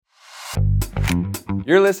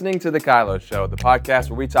You're listening to The Kylo Show, the podcast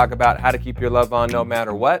where we talk about how to keep your love on no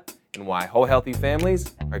matter what and why whole healthy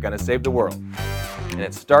families are going to save the world. And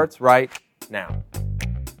it starts right now.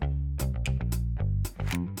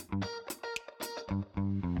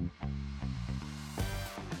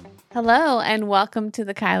 Hello and welcome to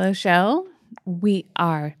The Kylo Show. We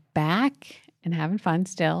are back and having fun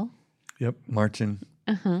still. Yep, marching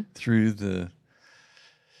through the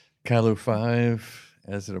Kylo 5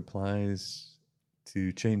 as it applies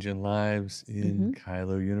to changing lives in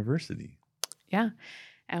Kylo University. Yeah,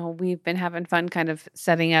 and we've been having fun kind of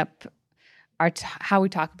setting up our how we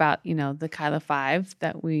talk about, the Kylo 5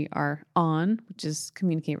 that we are on, which is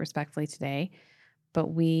communicate respectfully today.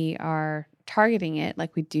 But we are targeting it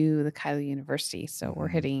like we do the Kylo University. So we're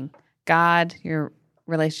hitting God, your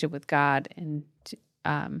relationship with God, and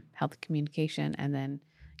healthy communication, and then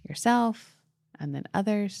yourself, and then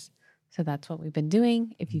others. So that's what we've been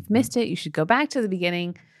doing. If you've missed it, you should go back to the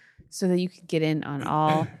beginning so that you can get in on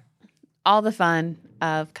all the fun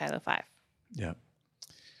of Kylo 5. Yeah.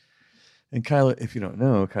 And Kylo, if you don't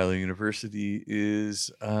know, Kylo University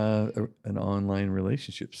is an online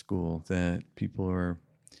relationship school that people are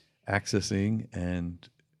accessing, and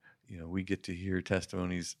we get to hear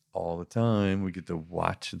testimonies all the time. We get to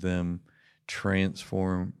watch them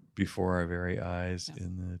transform before our very eyes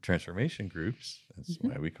in the transformation groups. That's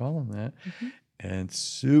why we call them that. And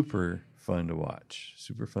super fun to watch.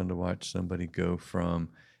 Super fun to watch somebody go from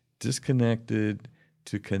disconnected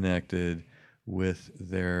to connected with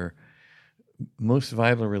their most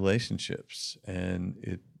vital relationships. And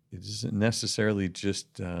it isn't necessarily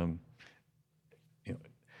just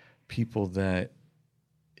people that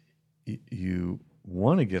you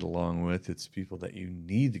want to get along with. It's people that you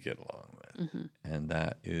need to get along with. And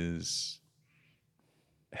that is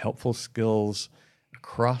helpful skills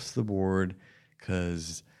across the board,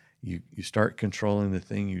 because you start controlling the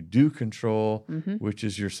thing you do control, which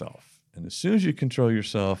is yourself. And as soon as you control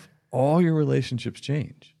yourself, all your relationships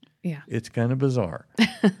change. Yeah. It's kind of bizarre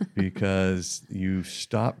because you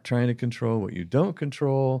stop trying to control what you don't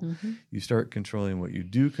control. You start controlling what you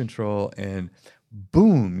do control, and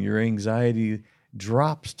boom, your anxiety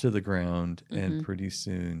drops to the ground, and pretty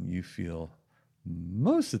soon you feel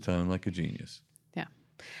most of the time like a genius. Yeah.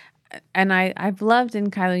 And I've loved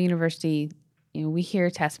in Kylo University, we hear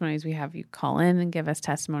testimonies. We have you call in and give us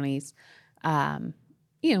testimonies.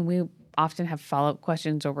 We often have follow-up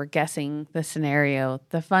questions, or we're guessing the scenario.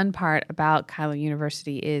 The fun part about Kylo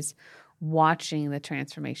University is watching the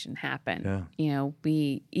transformation happen. Yeah.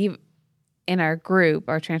 In our group,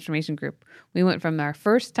 our transformation group, we went from our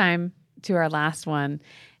first time to our last one,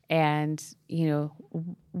 and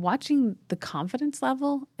watching the confidence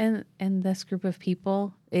level in this group of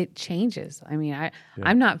people, it changes. I mean,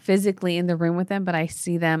 I'm not physically in the room with them, but I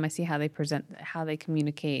see them. I see how they present, how they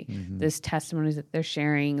communicate, those testimonies that they're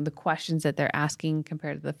sharing, the questions that they're asking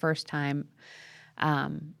compared to the first time.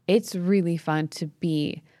 It's really fun to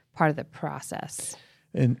be part of the process.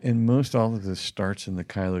 And most all of this starts in the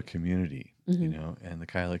Kylo community, and the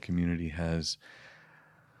Kylo community has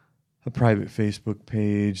a private Facebook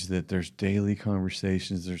page that there's daily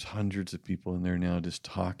conversations. There's hundreds of people in there now just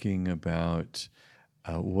talking about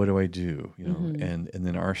what do I do, and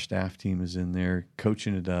then our staff team is in there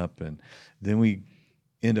coaching it up, and then we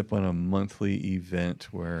end up on a monthly event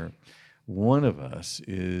where one of us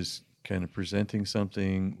is kind of presenting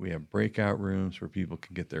something. We have breakout rooms where people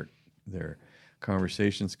can get their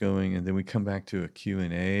conversations going, and then we come back to a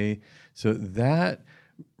Q&A. So that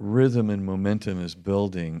rhythm and momentum is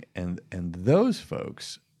building, and those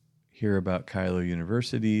folks hear about Kylo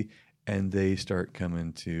University, and they start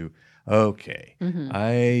coming to, okay,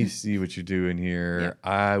 I see what you're doing here. Yep.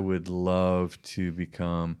 I would love to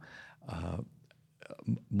become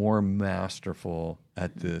more masterful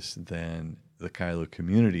at this than the Kylo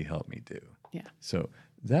community helped me do. Yeah. So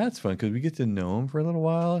that's fun because we get to know them for a little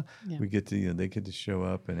while. Yeah. We get to, they get to show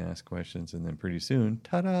up and ask questions, and then pretty soon,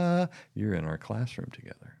 ta-da, you're in our classroom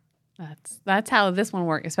together. That's how this one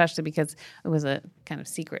worked, especially because it was a kind of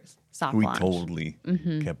secret soft launch. We totally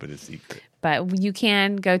kept it a secret. But you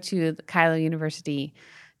can go to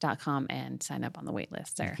KyloUniversity.com and sign up on the wait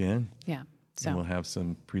list there. You can. Yeah. So and we'll have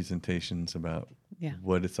some presentations about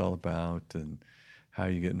what it's all about and how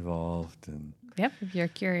you get involved. And yep, if you're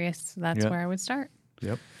curious, that's where I would start.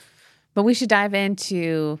 Yep. But we should dive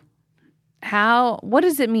into what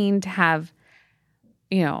does it mean to have,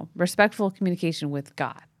 respectful communication with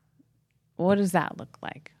God? What does that look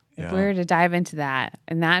like? If we were to dive into that,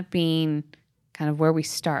 and that being kind of where we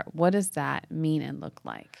start, what does that mean and look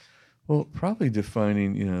like? Well, probably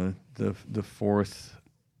defining, the fourth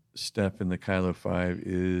step in the Kylo 5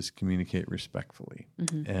 is communicate respectfully.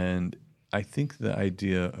 And I think the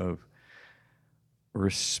idea of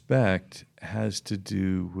respect has to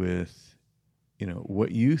do with,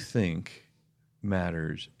 what you think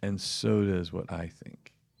matters, and so does what I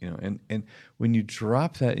think. And when you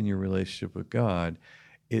drop that in your relationship with God,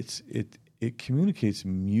 it communicates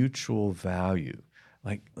mutual value.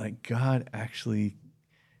 Like God actually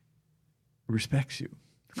respects you.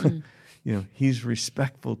 He's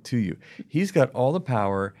respectful to you. He's got all the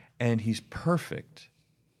power, and he's perfect,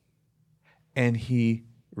 and he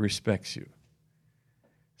respects you.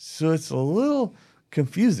 So it's a little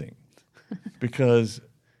confusing because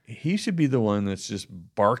he should be the one that's just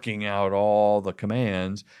barking out all the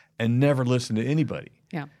commands and never listen to anybody.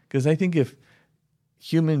 Yeah. Because I think if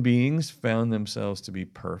human beings found themselves to be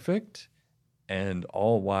perfect and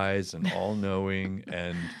all wise and all knowing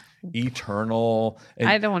and eternal. And,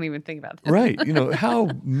 I don't want to even think about that. right. How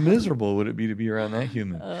miserable would it be to be around that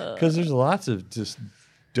human? Because there's lots of just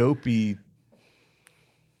dopey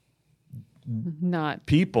Not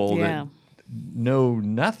people yeah. that know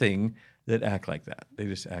nothing that act like that. They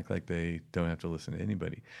just act like they don't have to listen to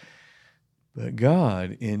anybody. But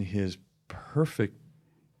God, in his perfect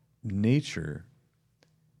nature,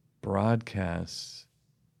 broadcasts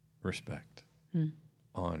respect,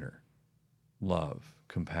 honor, love,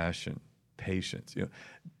 compassion, patience,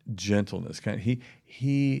 gentleness.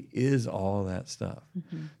 He is all that stuff.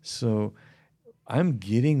 So I'm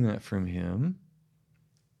getting that from him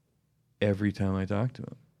every time I talk to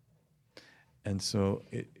him. And so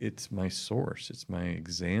it's my source, it's my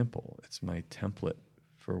example, it's my template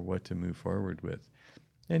for what to move forward with.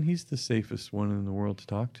 And he's the safest one in the world to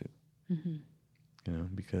talk to,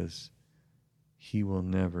 because he will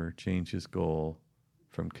never change his goal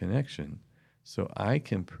from connection. So I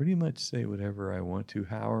can pretty much say whatever I want to,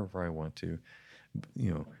 however I want to,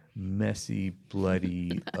 messy,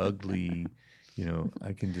 bloody, ugly,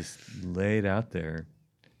 I can just lay it out there.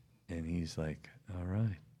 And he's like, all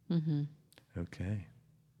right, okay,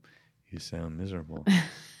 you sound miserable.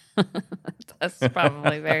 That's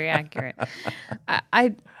probably very accurate.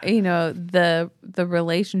 I the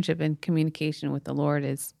relationship and communication with the Lord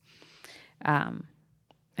is, I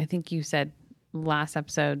think you said last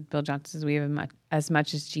episode, Bill Johnson says we have as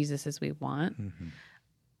much as Jesus as we want.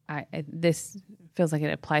 This feels like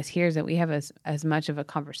it applies here, is that we have as much of a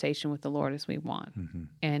conversation with the Lord as we want,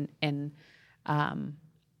 and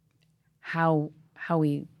how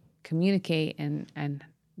we communicate and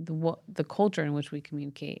the culture in which we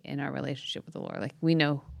communicate in our relationship with the Lord. Like, we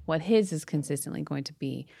know what his is consistently going to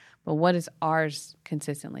be, but what is ours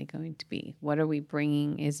consistently going to be? What are we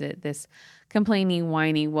bringing? Is it this complaining,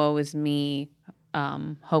 whining, woe is me,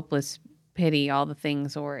 hopeless pity, all the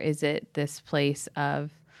things, or is it this place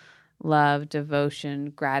of love,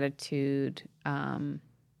 devotion, gratitude,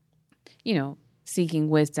 seeking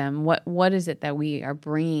wisdom? What is it that we are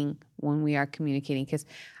bringing when we are communicating? Because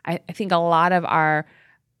I think a lot of our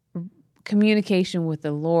communication with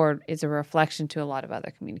the Lord is a reflection to a lot of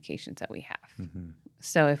other communications that we have.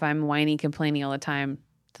 So if I'm whiny, complaining all the time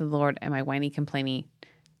to the Lord, am I whiny, complaining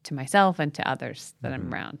to myself and to others that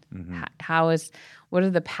I'm around? What are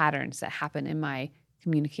the patterns that happen in my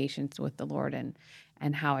communications with the Lord,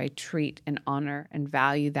 and how I treat and honor and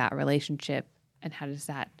value that relationship, and how does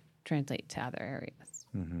that translate to other areas?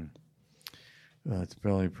 Well, it's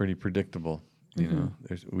probably pretty predictable.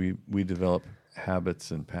 We develop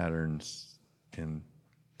habits and patterns in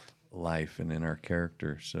life and in our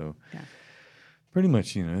character. So pretty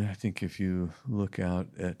much, I think if you look out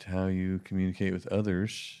at how you communicate with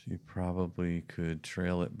others, you probably could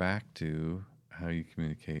trail it back to how you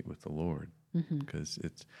communicate with the Lord. Because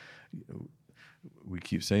we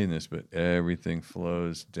keep saying this, but everything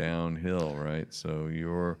flows downhill, right? So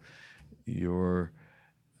your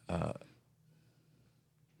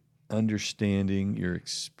understanding, your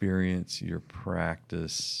experience, your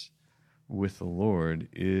practice with the Lord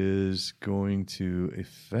is going to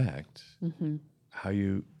affect how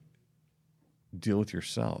you deal with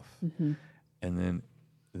yourself. And then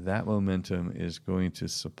that momentum is going to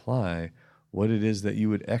supply what it is that you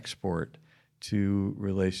would export to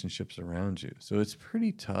relationships around you. So it's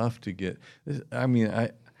pretty tough to get,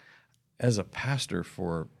 I as a pastor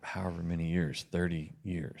for however many years, 30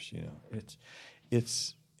 years,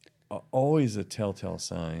 it's always a telltale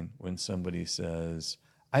sign when somebody says,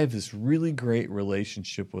 I have this really great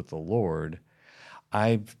relationship with the Lord,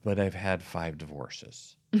 but I've had 5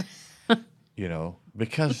 divorces,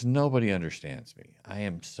 because nobody understands me. I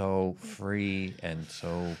am so free and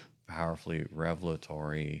so powerfully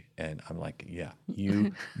revelatory. And I'm like, yeah,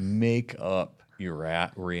 you make up your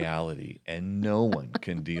reality, and no one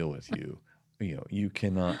can deal with you. You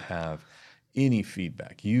cannot have any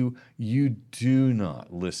feedback. You do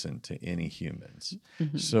not listen to any humans.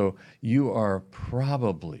 So you are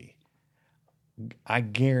probably, I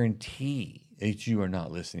guarantee that you are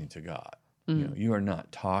not listening to God. You are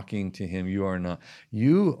not talking to him. You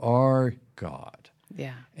are God.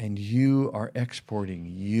 Yeah. And you are exporting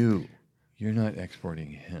you. You're not exporting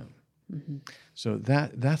him. So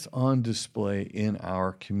that's on display in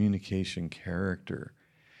our communication character,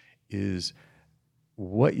 is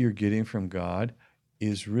what you're getting from God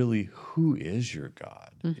is really who is your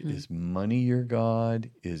God. Is money your God?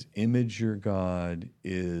 Is image your God?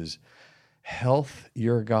 Is health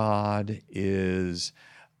your God? Is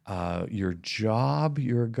your job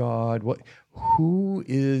your God? Who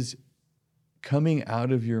is coming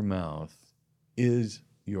out of your mouth is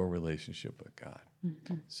your relationship with God.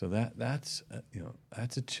 So that's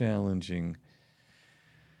a challenging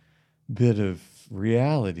bit of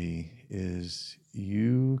reality. Is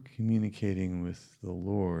you communicating with the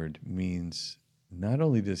Lord means not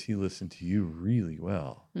only does he listen to you really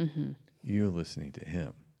well, you're listening to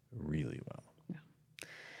him really well.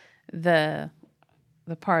 The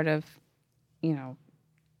part of,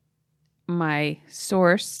 my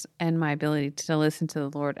source and my ability to listen to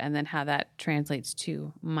the Lord, and then how that translates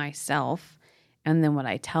to myself, and then what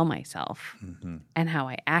I tell myself, and how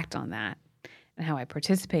I act on that, and how I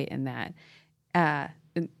participate in that.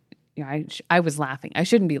 I was laughing. I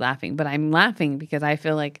shouldn't be laughing, but I'm laughing because I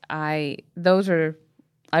feel like I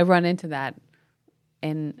run into that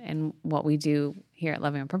in what we do here at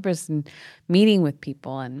Loving on Purpose and meeting with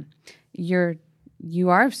people, and you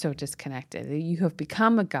are so disconnected. You have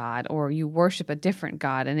become a god, or you worship a different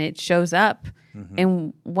god, and it shows up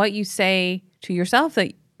in what you say to yourself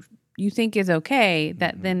that you think is okay,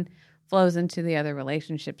 that then flows into the other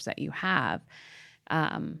relationships that you have.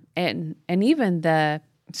 And even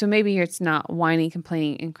so maybe it's not whining,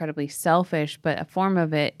 complaining, incredibly selfish, but a form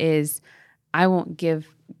of it is I won't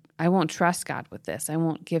trust God with this. I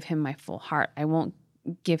won't give him my full heart. I won't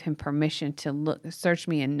give him permission to search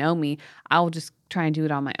me and know me. I'll just try and do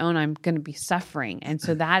it on my own. I'm going to be suffering. And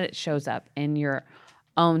so that it shows up in your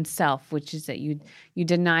own self, which is that you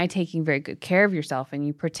deny taking very good care of yourself, and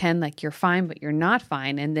you pretend like you're fine, but you're not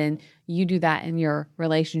fine. And then you do that in your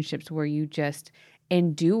relationships where you just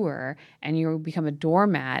endure and you become a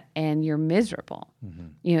doormat and you're miserable.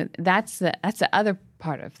 That's the other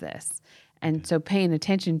part of this. And so paying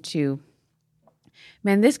attention to,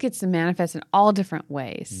 man, this gets to manifest in all different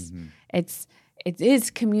ways. It is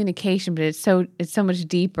communication, but it's so much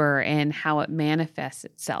deeper in how it manifests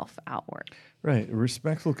itself outward. Right.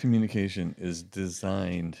 Respectful communication is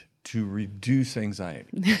designed to reduce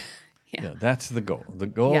anxiety. Yeah, that's the goal. The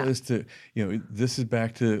goal is to, this is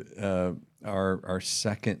back to our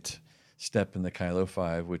second step in the Kylo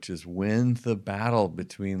 5, which is win the battle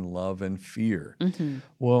between love and fear.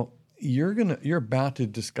 Well, you're about to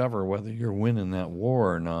discover whether you're winning that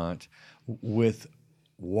war or not with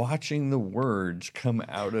watching the words come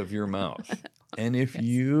out of your mouth. And if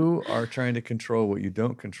you are trying to control what you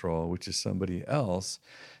don't control, which is somebody else,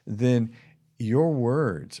 then your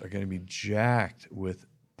words are going to be jacked with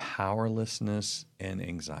powerlessness and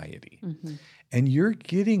anxiety. And you're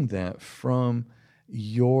getting that from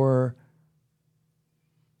your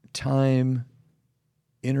time,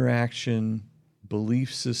 interaction,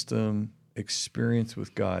 belief system, experience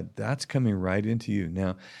with God. That's coming right into you.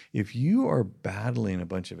 Now, if you are battling a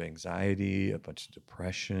bunch of anxiety, a bunch of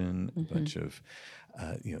depression, a bunch of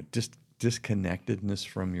just disconnectedness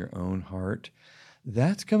from your own heart,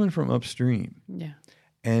 that's coming from upstream. Yeah.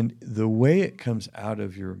 And the way it comes out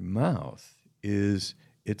of your mouth is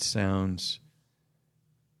it sounds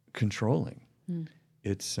controlling.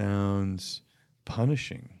 It sounds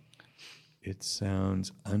punishing. It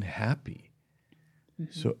sounds unhappy.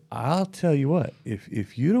 So I'll tell you what,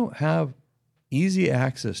 if you don't have easy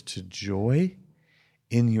access to joy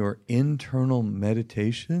in your internal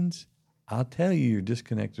meditations, I'll tell you you're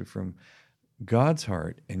disconnected from God's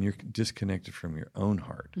heart and you're disconnected from your own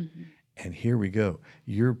heart. And here we go.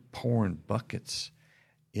 You're pouring buckets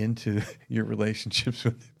into your relationships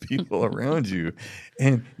with the people around you,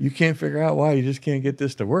 and you can't figure out why. You just can't get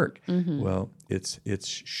this to work. Well, it's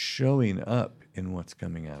showing up in what's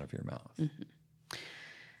coming out of your mouth.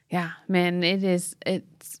 Yeah, man, it's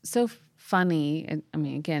so funny. I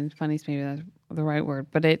mean, again, funny is maybe not the right word,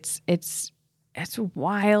 but it's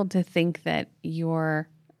wild to think that you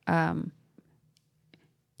can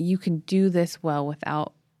do this well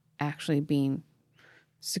without actually being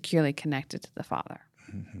securely connected to the Father.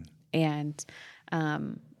 And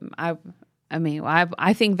I I mean,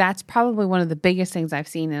 I think that's probably one of the biggest things I've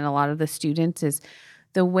seen in a lot of the students is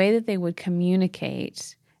the way that they would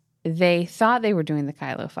communicate. They thought they were doing the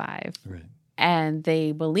Kylo 5, Right. and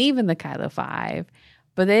they believe in the Kylo 5,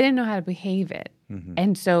 but they didn't know how to behave it. Mm-hmm.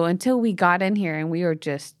 And so until we got in here and we were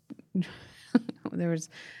just there was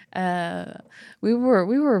we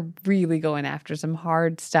were really going after some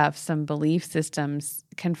hard stuff, some belief systems,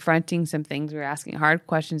 confronting some things. We were asking hard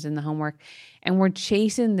questions in the homework, and we're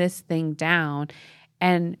chasing this thing down.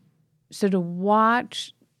 And so to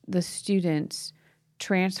watch the students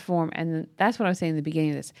transform, and that's what I was saying in the beginning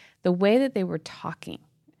of this, the way that they were talking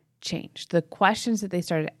changed. The questions that they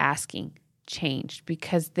started asking changed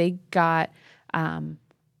because they got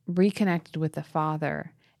reconnected with the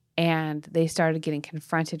Father, and they started getting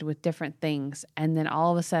confronted with different things. And then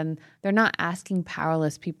all of a sudden, they're not asking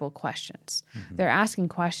powerless people questions. Mm-hmm. They're asking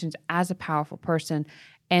questions as a powerful person,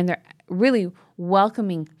 and they're really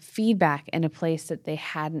welcoming feedback in a place that they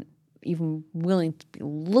hadn't even willing to be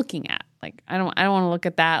looking at. Like, I don't want to look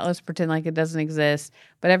at that. Let's pretend like it doesn't exist,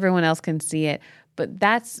 but everyone else can see it. But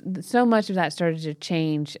that's so much of that started to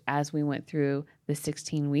change as we went through the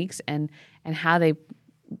 16 weeks, and how they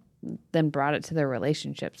then brought it to their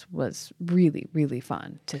relationships was really, really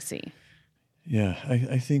fun to see. Yeah,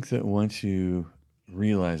 I think that once you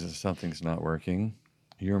realize that something's not working,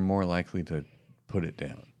 you're more likely to put it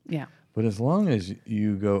down. Yeah. But as long as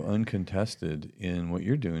you go uncontested in what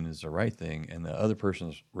you're doing is the right thing, and the other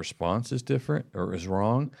person's response is different or is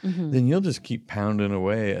wrong, mm-hmm. then you'll just keep pounding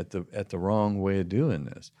away at the wrong way of doing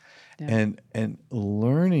this. Yeah. And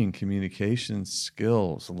learning communication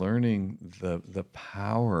skills, learning the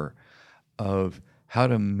power of how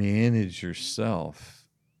to manage yourself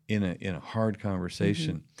in a hard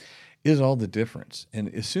conversation mm-hmm. is all the difference.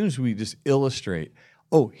 And as soon as we just illustrate,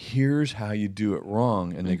 oh, here's how you do it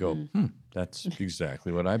wrong. And they mm-hmm. go, that's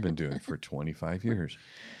exactly what I've been doing for 25 years.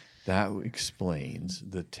 That explains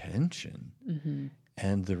the tension mm-hmm.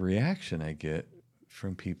 and the reaction I get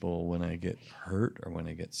from people when I get hurt or when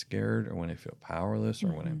I get scared or when I feel powerless or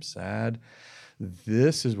mm-hmm. when I'm sad.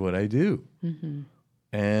 This is what I do. Mm-hmm.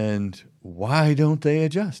 And why don't they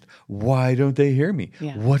adjust? Why don't they hear me?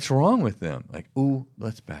 Yeah. What's wrong with them? Like, ooh,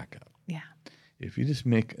 let's back up. Yeah. If you just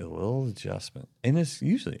make a little adjustment, and it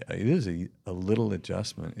is a little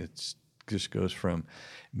adjustment. It just goes from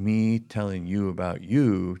me telling you about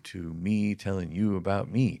you to me telling you about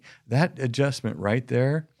me. That adjustment right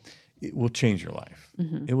there, it will change your life.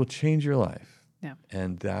 Mm-hmm. It will change your life. Yeah.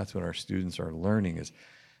 And that's what our students are learning is,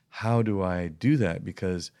 how do I do that?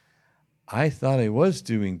 Because I thought I was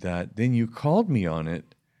doing that. Then you called me on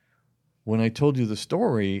it when I told you the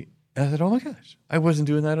story. And I said, oh my gosh, I wasn't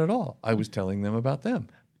doing that at all. I was telling them about them.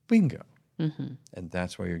 Bingo. Mm-hmm. And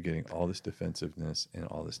that's why you're getting all this defensiveness and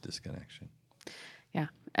all this disconnection. Yeah.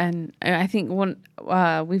 And I think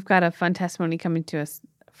we've got a fun testimony coming to us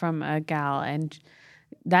from a gal, and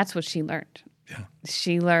that's what she learned. Yeah.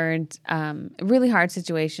 She learned a really hard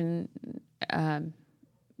situation and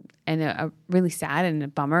a really sad and a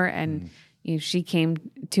bummer. And she came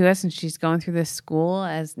to us, and she's going through this school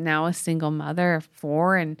as now a single mother of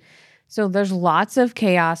 4. And so there's lots of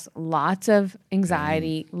chaos, lots of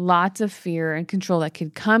anxiety, lots of fear and control that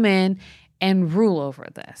could come in and rule over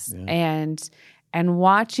this. Yeah. And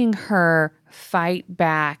watching her fight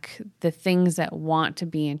back the things that want to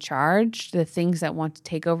be in charge, the things that want to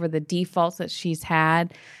take over, the defaults that she's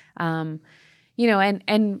had, and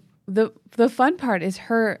the fun part is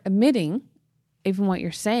her admitting, even what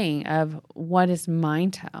you're saying of what is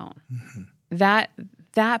mind tone. Mm-hmm.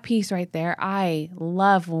 That piece right there, I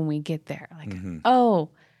love when we get there. Like, mm-hmm. oh,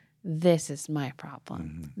 this is my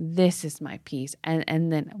problem. Mm-hmm. This is my piece.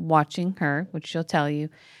 And then watching her, which she'll tell you,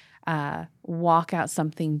 walk out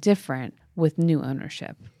something different with new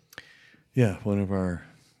ownership. Yeah, one of our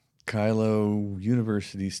Kylo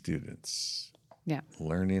University students. Yeah.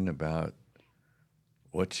 Learning about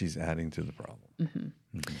what she's adding to the problem.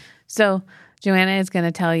 Mm-hmm. Mm-hmm. So Joanna is going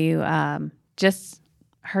to tell you just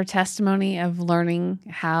her testimony of learning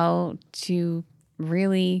how to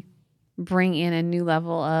really bring in a new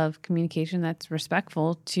level of communication that's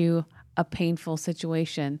respectful to a painful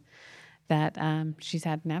situation that she's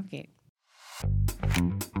had to navigate.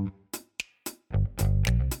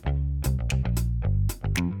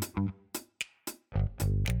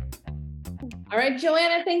 All right,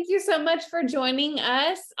 Joanna, thank you so much for joining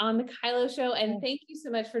us on the Kylo Show. And thank you so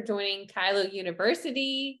much for joining Kylo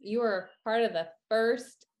University. You are part of the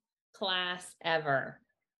first class ever,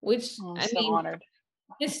 which honored.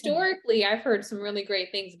 Historically, I've heard some really great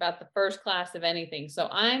things about the first class of anything. So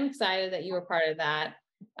I'm excited that you were part of that.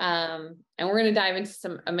 And we're going to dive into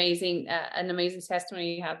some an amazing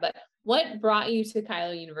testimony you have. But What brought you to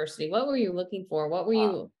Kylo University? What were you looking for? What were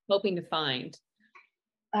you hoping to find?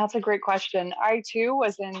 That's a great question. I too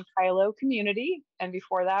was in Kylo Community, and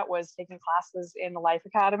before that was taking classes in the Life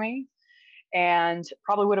Academy, and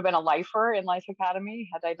probably would have been a lifer in Life Academy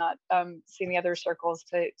had I not seen the other circles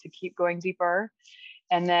to keep going deeper.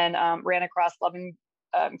 And then ran across Loving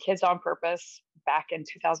Kids on Purpose back in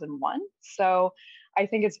 2001. So I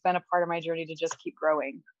think it's been a part of my journey to just keep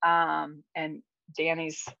growing. And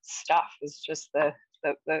Danny's stuff is just the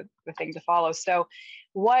thing to follow. So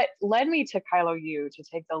what led me to Kylo U to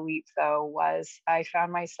take the leap, though, was I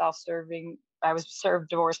found myself I was served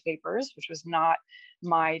divorce papers, which was not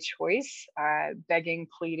my choice, begging,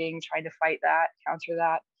 pleading, trying to fight that, counter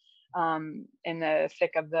that in the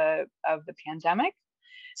thick of the pandemic.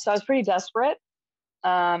 So I was pretty desperate,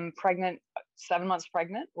 pregnant, 7 months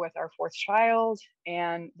pregnant with our fourth child,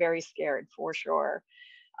 and very scared for sure.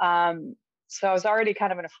 So I was already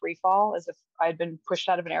kind of in a free fall, as if I'd been pushed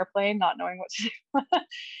out of an airplane, not knowing what to do.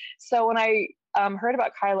 So when I heard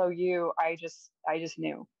about Kylo U, I just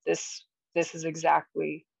knew this is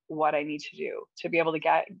exactly what I need to do to be able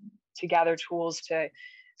to gather tools to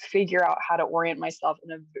figure out how to orient myself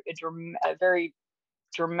in a very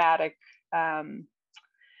dramatic,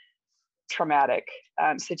 traumatic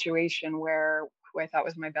situation where who I thought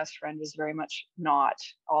was my best friend was very much not,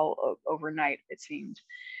 all overnight, it seemed.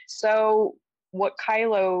 So what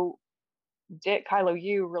Kylo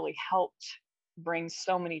U really helped bring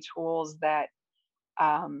so many tools that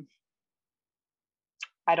I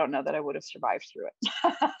don't know that I would have survived through it.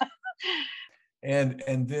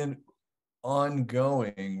 And then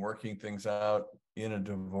ongoing, working things out in a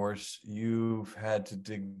divorce, you've had to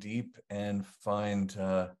dig deep and find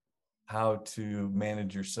how to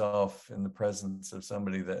manage yourself in the presence of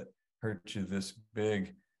somebody that hurt you this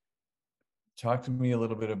big. Talk to me a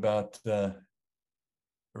little bit about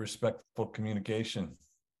respectful communication.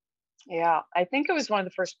 Yeah, I think it was one of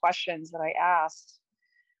the first questions that I asked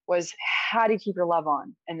was, how do you keep your love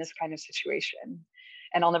on in this kind of situation?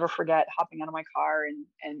 And I'll never forget hopping out of my car and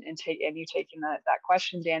you taking that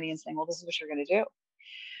question, Danny, and saying, well, this is what you're going to do.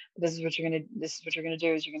 This is what you're going to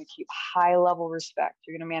do is you're going to keep high level respect.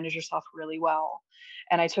 You're going to manage yourself really well.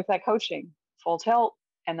 And I took that coaching full tilt,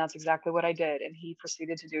 and that's exactly what I did. And he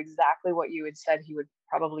proceeded to do exactly what you had said he would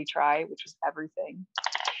probably try, which was everything.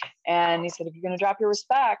 And he said, if you're going to drop your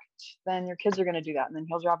respect, then your kids are going to do that. And then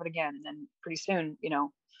he'll drop it again. And then pretty soon,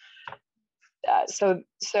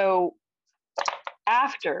 so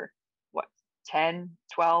after 10,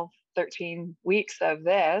 12, 13 weeks of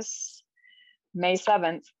this, May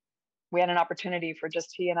 7th, we had an opportunity for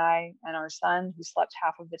just he and I and our son, who slept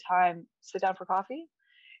half of the time, sit down for coffee.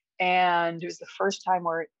 And it was the first time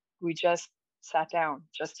where we just sat down,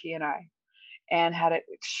 just he and I, and had an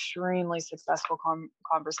extremely successful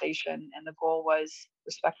conversation. And the goal was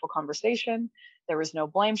respectful conversation. There was no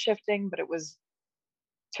blame shifting, but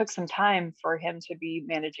took some time for him to be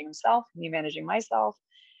managing himself, me managing myself,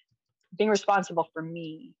 being responsible for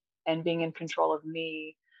me and being in control of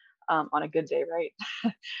me on a good day, right?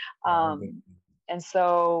 And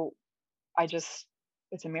so it's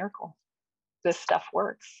a miracle. This stuff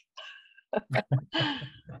works.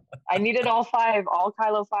 I needed all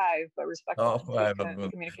Kylo 5, but respectful all 5 of them.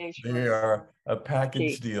 Communication. They are a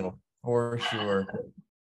package deal for sure.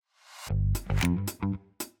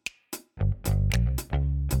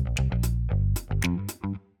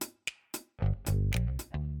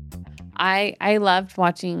 I loved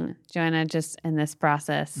watching Joanna just in this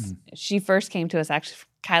process. Mm. She first came to us actually from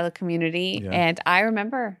Kylo Community, and I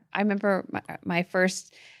remember my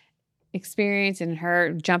first experience in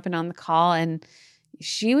her jumping on the call, and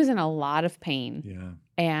she was in a lot of pain.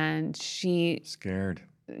 Yeah, and she scared.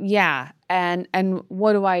 Yeah, and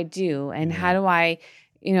what do I do? And how do I,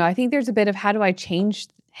 I think there's a bit of how do I change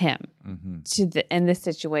him in this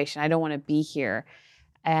situation? I don't want to be here.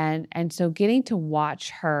 And so getting to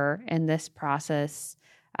watch her in this process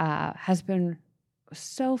has been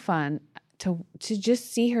so fun to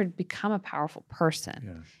just see her become a powerful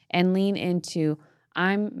person and lean into,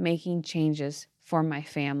 I'm making changes for my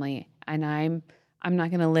family, and I'm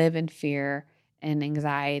not going to live in fear and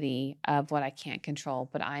anxiety of what I can't control,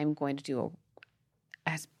 but I'm going to do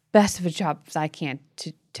as best of a job as I can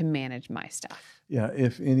to manage my stuff. Yeah,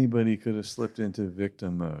 if anybody could have slipped into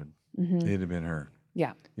victim mode, it'd have been her.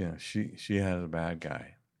 Yeah. Yeah, she had a bad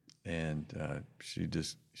guy, and she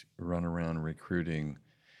just run around recruiting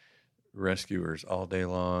rescuers all day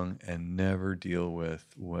long and never deal with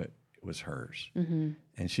what was hers, Mm-hmm.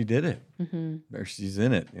 and she did it. Mm-hmm. Or she's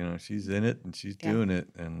in it, she's in it, and she's Yeah. doing it,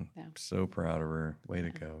 and Yeah. so proud of her. Way to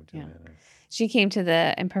go, Yeah. Joanna. She came to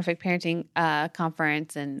the Imperfect Parenting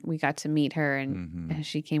conference, and we got to meet her, and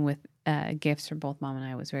she came with gifts for both Mom and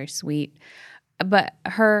I. It was very sweet. But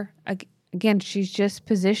her, again, she's just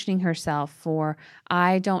positioning herself for,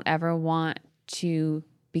 I don't ever want to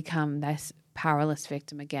become this powerless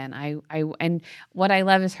victim again. And what I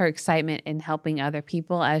love is her excitement in helping other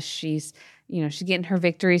people as she's getting her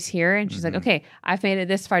victories here, and she's like, okay, I've made it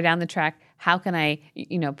this far down the track. How can I,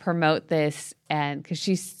 promote this? And because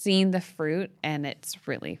she's seen the fruit, and it's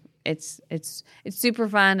really, it's super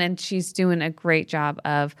fun, and she's doing a great job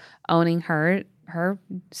of owning her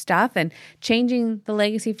stuff and changing the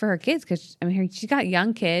legacy for her kids. Because she's got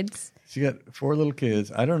young kids. She got 4 little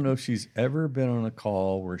kids. I don't know if she's ever been on a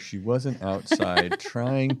call where she wasn't outside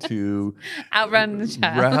trying to outrun the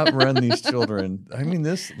child. outrun these children.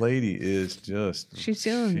 This lady is just, she's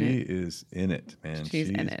doing it. She is in it, man. She's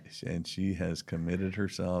in it. And she has committed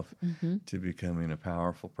herself to becoming a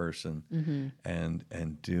powerful person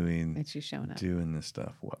and doing, and she's showing up. Doing this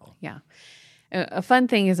stuff well. Yeah. A fun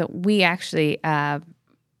thing is that we actually, we're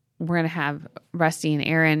going to have Rusty and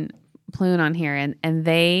Aaron Plune on here, and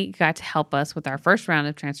they got to help us with our first round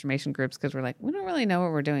of transformation groups, because we're like, we don't really know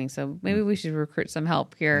what we're doing, so maybe we should recruit some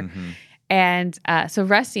help here. And so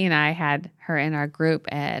Rusty and I had her in our group,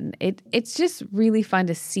 and it's just really fun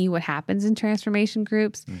to see what happens in transformation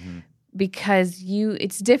groups, because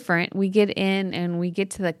it's different. We get in and we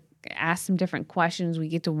get to ask them different questions. We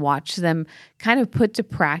get to watch them kind of put to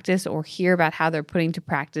practice, or hear about how they're putting to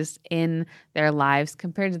practice in their lives,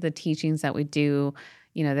 compared to the teachings that we do,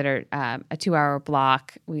 that are a 2-hour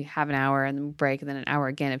block. We have an hour and then break, and then an hour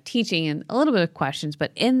again of teaching and a little bit of questions.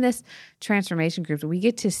 But in this transformation group, we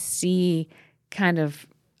get to see kind of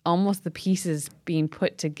almost the pieces being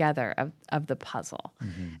put together of the puzzle.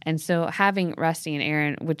 And so having Rusty and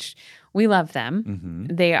Aaron, which we love them,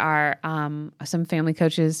 they are some family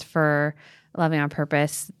coaches for Loving on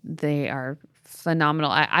Purpose. They are phenomenal.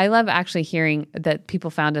 I love actually hearing that people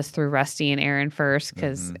found us through Rusty and Aaron first,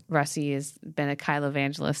 because Rusty has been a Kyla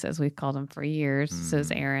evangelist, as we've called him, for years. So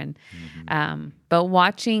is Aaron. But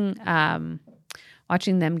watching them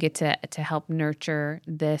get to help nurture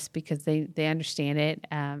this, because they understand it.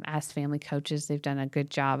 As family coaches, they've done a good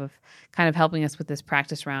job of kind of helping us with this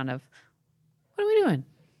practice round of, what are we doing?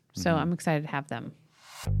 So I'm excited to have them.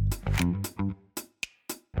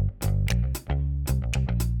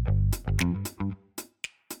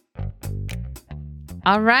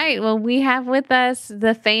 All right. Well, we have with us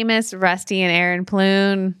the famous Rusty and Aaron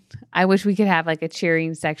Plune. I wish we could have like a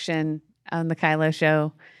cheering section on the Kylo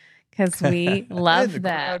show, because we love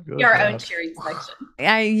that. Your own cheering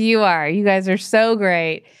section. You are. You guys are so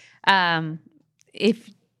great. If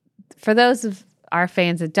for those of our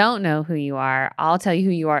fans that don't know who you are, I'll tell you who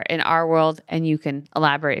you are in our world, and you can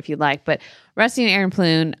elaborate if you'd like. But Rusty and Aaron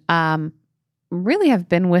Plune really have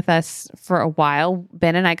been with us for a while.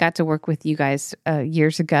 Ben and I got to work with you guys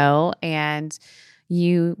years ago, and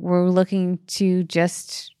you were looking to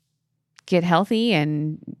just get healthy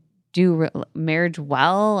and do marriage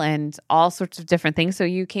well and all sorts of different things. So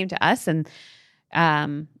you came to us, and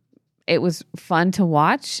it was fun to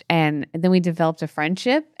watch. And then we developed a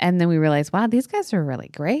friendship, and then we realized, wow, these guys are really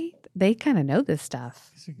great. They kind of know this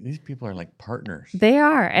stuff. These people are like partners. They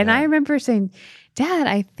are. And I remember saying, Dad,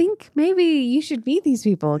 I think maybe you should meet these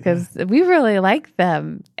people, because we really like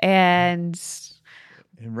them. And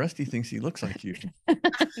Rusty thinks he looks like you. He's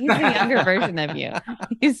the younger version of you.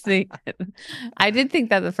 I did think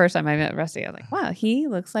that the first time I met Rusty. I was like, wow, he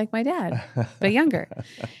looks like my dad, but younger.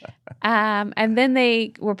 And then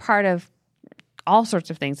they were part of all sorts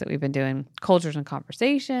of things that we've been doing, Cultures and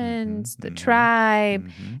Conversations, the tribe.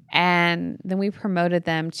 And then we promoted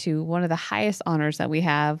them to one of the highest honors that we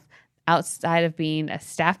have outside of being a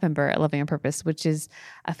staff member at Loving on Purpose, which is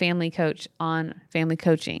a family coach on family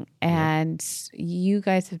coaching. And you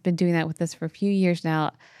guys have been doing that with us for a few years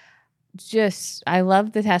now. I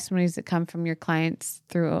love the testimonies that come from your clients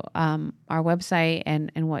through our website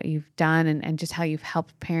and what you've done and just how you've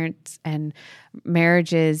helped parents and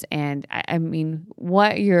marriages. And I mean,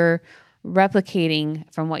 what you're replicating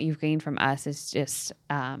from what you've gained from us is just,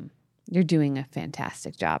 you're doing a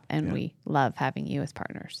fantastic job, and we love having you as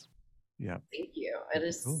partners. Yeah. Thank you. It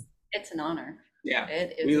is. Cool. It's an honor. Yeah.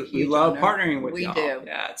 It is we love honor. partnering with we y'all. do.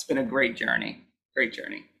 Yeah. It's been a great journey. Great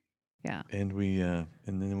journey. Yeah. And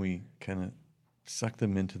then we kind of sucked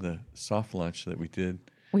them into the soft launch that we did.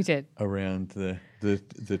 We did. Around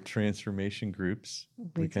the transformation groups.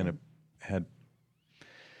 We kind of had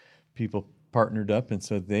people partnered up, and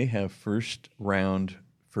so they have first round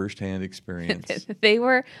firsthand experience. They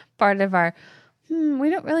were part of our, we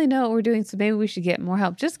don't really know what we're doing, so maybe we should get more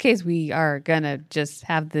help. Just in case we are going to just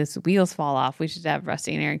have this wheels fall off, we should have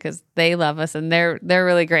Rusty and Aaron because they love us and they're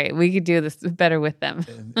really great. We could do this better with them.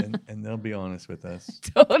 And they'll be honest with us.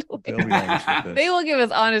 Totally. They'll be honest with us. They will give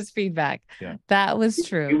us honest feedback. Yeah. That was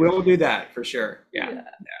true. We will do that for sure. Yeah.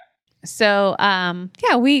 So,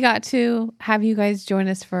 we got to have you guys join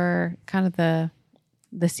us for kind of the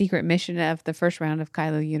secret mission of the first round of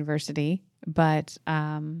Kylo University. But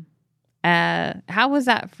how was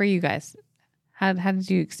that for you guys? How did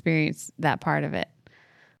you experience that part of it?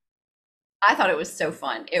 I thought it was so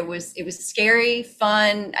fun. It was scary,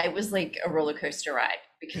 fun. It was like a roller coaster ride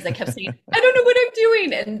because I kept saying, I don't know what I'm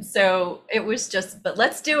doing. And so it was just, but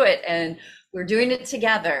let's do it. And we're doing it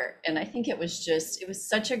together. And I think it was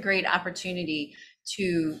such a great opportunity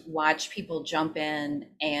to watch people jump in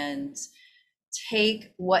and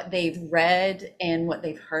take what they've read and what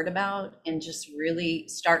they've heard about and just really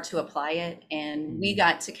start to apply it. And we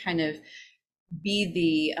got to kind of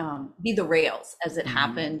be the rails as it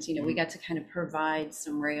happened. We got to kind of provide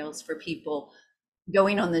some rails for people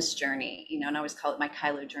going on this journey, and I always call it my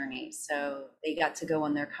Kylo journey. So they got to go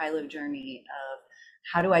on their Kylo journey of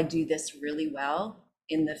how do I do this really well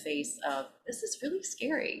in the face of this is really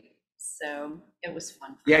scary. So it was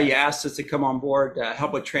fun. Yeah, you asked us to come on board to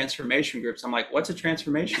help with transformation groups. I'm like, what's a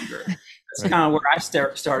transformation group? That's kind of where I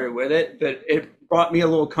started with it, but it brought me a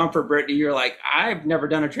little comfort, Brittany. You're like, I've never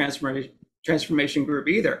done a transformation group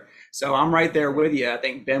either. So I'm right there with you. I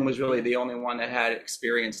think Ben was really the only one that had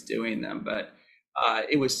experience doing them, but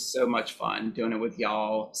it was so much fun doing it with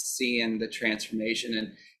y'all, seeing the transformation.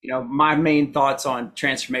 And, my main thoughts on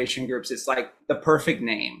transformation groups, it's like the perfect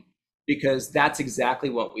name, because that's exactly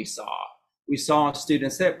what we saw. We saw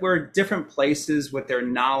students that were different places with their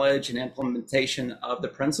knowledge and implementation of the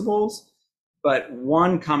principles, but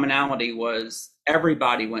one commonality was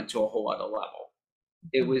everybody went to a whole other level.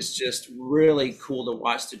 It was just really cool to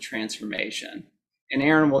watch the transformation. And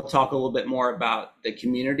Aaron will talk a little bit more about the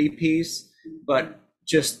community piece, but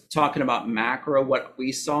just talking about macro, what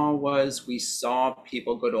we saw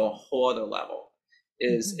people go to a whole other level.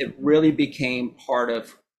 It really became part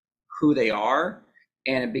of who they are,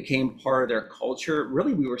 and it became part of their culture.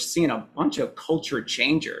 Really, we were seeing a bunch of culture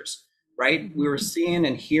changers, right? We were seeing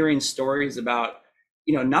and hearing stories about,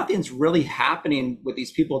 nothing's really happening with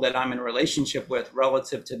these people that I'm in a relationship with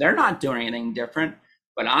relative to they're not doing anything different,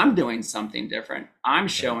 but I'm doing something different. I'm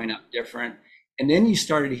showing up different. And then you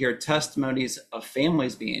started to hear testimonies of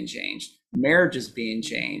families being changed, marriages being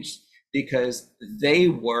changed, because they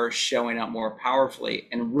were showing up more powerfully,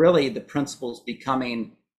 and really the principles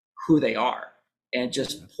becoming who they are and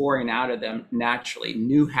just pouring out of them naturally,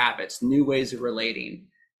 new habits, new ways of relating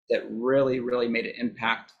that really, really made an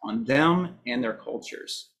impact on them and their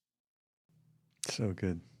cultures. So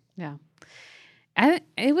good. Yeah.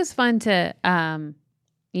 It was fun to,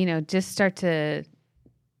 just start to,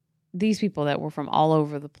 these people that were from all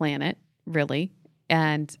over the planet, really.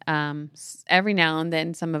 And every now and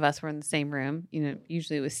then some of us were in the same room,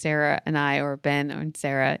 usually it was Sarah and I or Ben and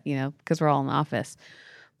Sarah, because we're all in the office.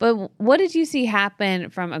 But what did you see happen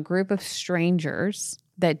from a group of strangers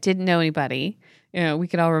that didn't know anybody? We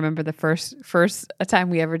could all remember the first time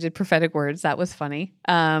we ever did prophetic words. That was funny.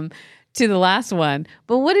 To the last one.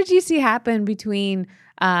 But what did you see happen between,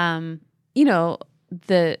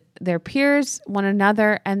 their peers, one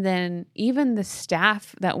another, and then even the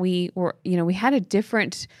staff that we were, we had a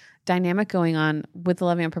different dynamic going on with the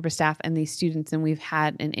Loving on Purpose staff and these students than we've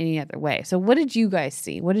had in any other way. So what did you guys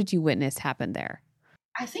see? What did you witness happen there?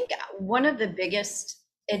 I think one of the biggest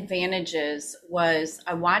advantages was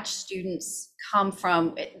I watched students come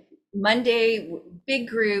from Monday, big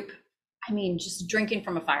group, just drinking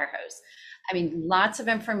from a fire hose. Lots of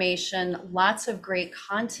information, lots of great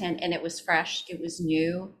content, and it was fresh, it was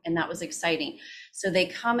new, and that was exciting. So they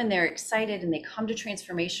come and they're excited and they come to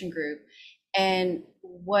Transformation Group. And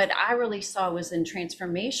what I really saw was in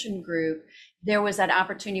Transformation Group, there was that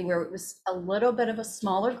opportunity where it was a little bit of a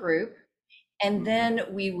smaller group. And then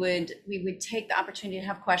we would take the opportunity to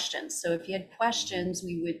have questions. So if you had questions,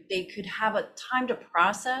 they could have a time to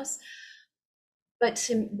process. But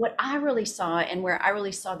what I really saw and where I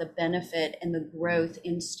really saw the benefit and the growth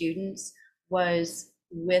in students was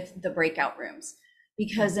with the breakout rooms.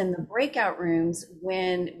 Because in the breakout rooms,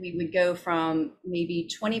 when we would go from maybe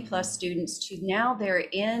 20 plus students to now they're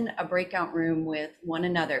in a breakout room with one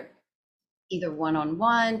another, either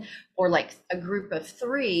one-on-one or like a group of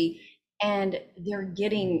 3, and they're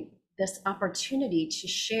getting this opportunity to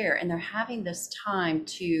share, and they're having this time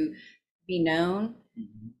to be known,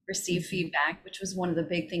 receive feedback, which was one of the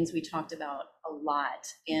big things we talked about a lot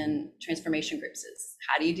in transformation groups is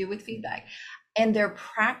how do you deal with feedback? And they're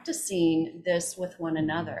practicing this with one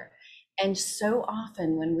another. And so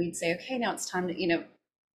often when we'd say, okay, now it's time to,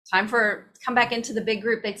 time for come back into the big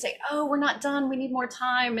group, they'd say, oh, we're not done, we need more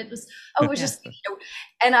time. It was just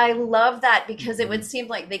and I love that because it would seem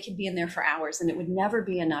like they could be in there for hours and it would never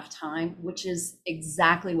be enough time, which is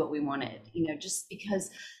exactly what we wanted, just because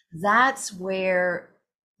that's where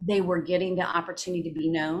they were getting the opportunity to be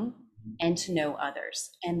known and to know others,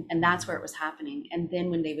 and that's where it was happening. And then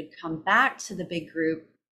when they would come back to the big group,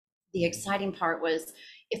 the exciting part was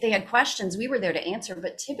if they had questions, we were there to answer,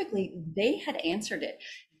 but typically they had answered it.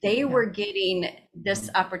 They were getting this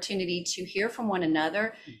opportunity to hear from one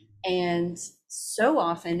another. And so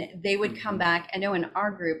often they would come back. I know in our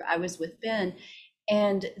group, I was with Ben,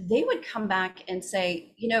 and they would come back and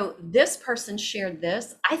say, this person shared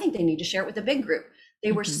this. I think they need to share it with the big group.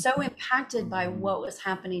 They were so impacted by what was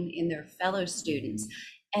happening in their fellow students.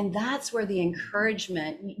 And that's where the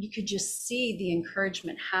encouragement, you could just see the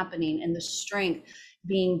encouragement happening and the strength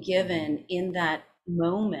being given in that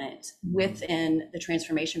moment within the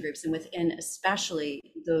transformation groups and within especially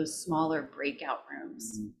those smaller breakout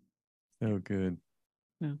rooms. So good.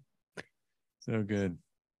 Yeah. So good.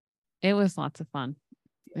 It was lots of fun.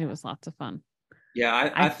 It was lots of fun. Yeah,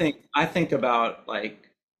 I think about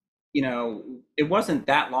it wasn't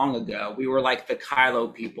that long ago. We were like the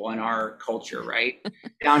Kylo people in our culture, right?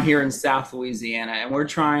 Down here in South Louisiana. And we're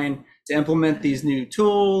trying to implement these new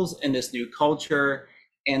tools and this new culture.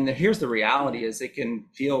 And here's the reality is it can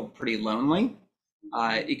feel pretty lonely.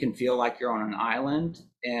 It can feel like you're on an island.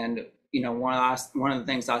 And, one of the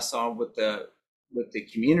things I saw with the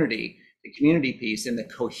community piece and the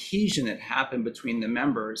cohesion that happened between the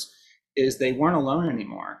members is they weren't alone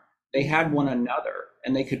anymore. They had one another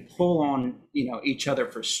and they could pull on, each other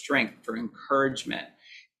for strength, for encouragement.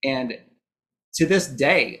 And to this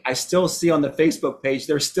day, I still see on the Facebook page,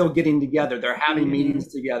 they're still getting together. They're having meetings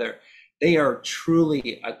together. They are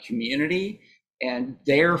truly a community and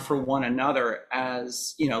there for one another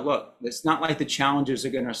as, look, it's not like the challenges are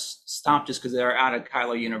going to stop just because they're out of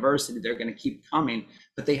Kylo University. They're going to keep coming,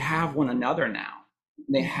 but they have one another now.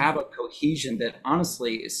 And they have a cohesion that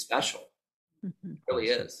honestly is special. It really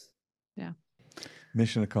is. Yeah.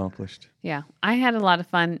 Mission accomplished. Yeah. I had a lot of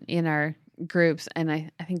fun in our groups, and I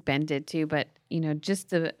think Ben did too, but, just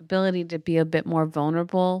the ability to be a bit more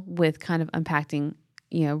vulnerable with kind of impacting,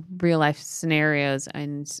 real life scenarios.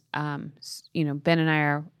 And, Ben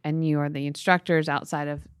and you are the instructors outside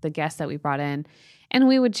of the guests that we brought in, and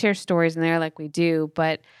we would share stories in there like we do,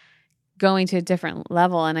 but going to a different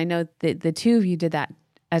level. And I know that the two of you did that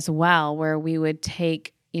as well, where we would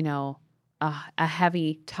take, a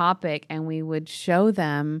heavy topic and we would show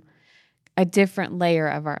them a different layer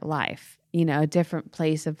of our life, a different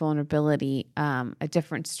place of vulnerability, a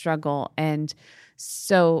different struggle. And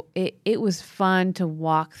so it was fun to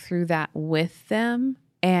walk through that with them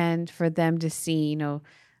and for them to see,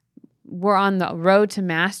 we're on the road to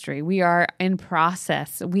mastery. We are in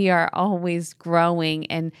process. We are always growing.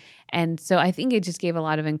 And so I think it just gave a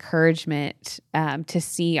lot of encouragement to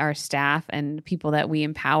see our staff and people that we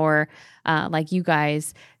empower, like you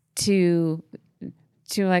guys, to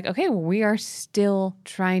like, okay, well, we are still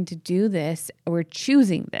trying to do this. We're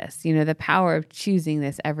choosing this, the power of choosing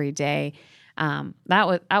this every day.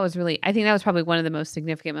 That was really, I think that was probably one of the most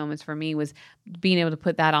significant moments for me, was being able to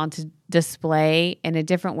put that onto display in a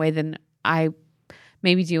different way than I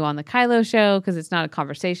maybe do on the Kylo show, because it's not a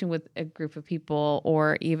conversation with a group of people,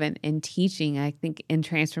 or even in teaching. I think in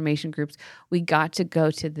transformation groups, we got to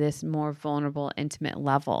go to this more vulnerable, intimate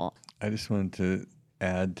level. I just wanted to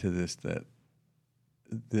add to this that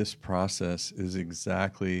this process is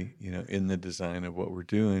exactly, in the design of what we're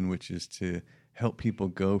doing, which is to help people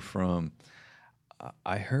go from,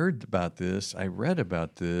 I heard about this, I read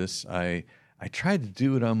about this, I tried to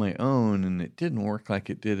do it on my own and it didn't work like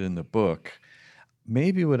it did in the book.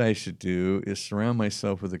 Maybe what I should do is surround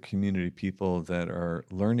myself with a community of people that are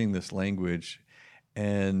learning this language,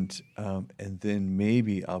 and then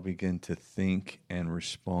maybe I'll begin to think and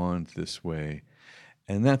respond this way.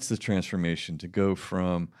 And that's the transformation, to go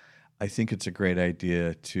from, I think it's a great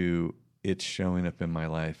idea, to it's showing up in my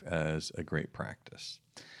life as a great practice.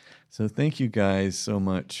 So thank you guys so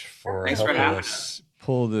much for helping us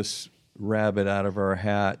pull this rabbit out of our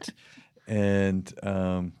hat and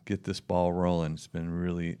get this ball rolling. It's been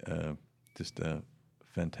really just a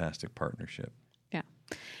fantastic partnership. Yeah.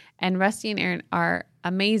 And Rusty and Aaron are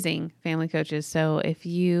amazing family coaches. So if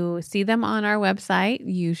you see them on our website,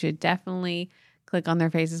 you should definitely click on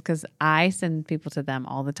their faces because I send people to them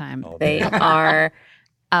all the time. All the They time. are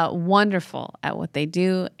wonderful at what they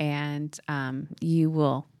do, and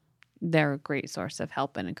they're a great source of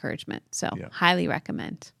help and encouragement. So Yeah. highly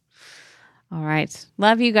recommend. All right.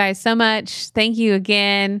 Love you guys so much. Thank you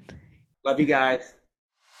again. Love you guys.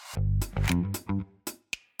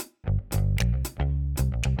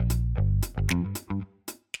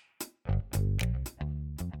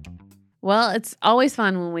 Well, it's always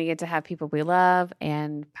fun when we get to have people we love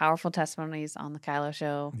and powerful testimonies on the Kylo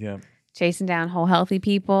Show. Yeah. Chasing down whole healthy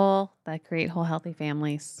people that create whole healthy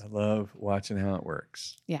families. I love watching how it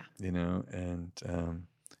works. Yeah. And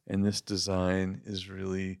this design is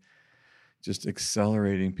really just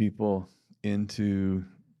accelerating people into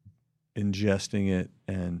ingesting it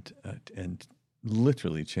and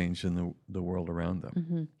literally changing the world around them.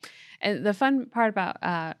 Mm-hmm. And the fun part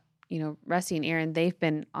about Rusty and Aaron, they've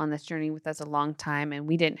been on this journey with us a long time, and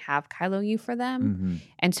we didn't have Kylo U for them. Mm-hmm.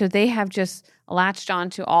 And so they have just latched on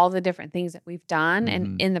to all the different things that we've done,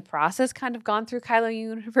 and in the process kind of gone through Kylo U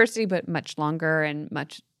University, but much longer and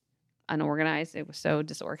much unorganized. It was so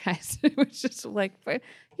disorganized. It was just like,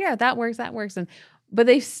 yeah, that works. But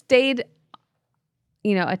they've stayed,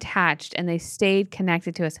 attached, and they stayed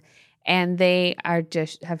connected to us, and they are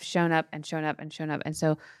just have shown up. And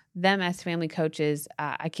so them as family coaches,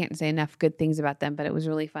 I can't say enough good things about them, but it was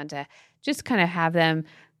really fun to just kind of have them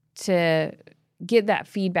to get that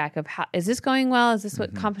feedback of how is this going well? Is this what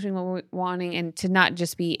accomplishing what we're wanting? And to not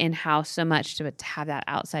just be in-house so much, to have that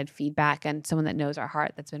outside feedback and someone that knows our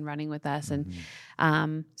heart that's been running with us.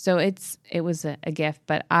 And so it was a gift,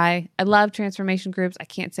 but I love transformation groups. I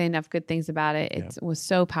can't say enough good things about it. It was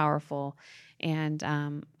so powerful. And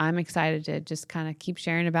I'm excited to just kind of keep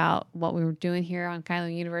sharing about what we were doing here on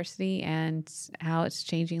Kylo University and how it's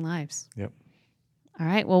changing lives. Yep. All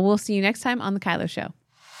right. Well, we'll see you next time on The Kylo Show.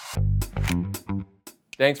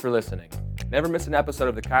 Thanks for listening. Never miss an episode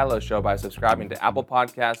of The Kylo Show by subscribing to Apple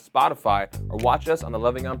Podcasts, Spotify, or watch us on the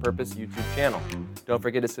Loving on Purpose YouTube channel. Don't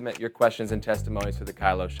forget to submit your questions and testimonies to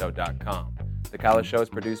thekyloshow.com. The Kylo Show is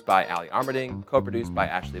produced by Ali Armerding, co-produced by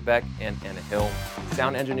Ashley Beck and Anna Hill,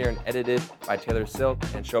 sound engineered and edited by Taylor Silk,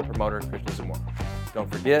 and show promoter Krishna Zamora. Don't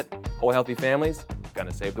forget, whole healthy families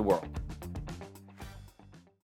gonna save the world.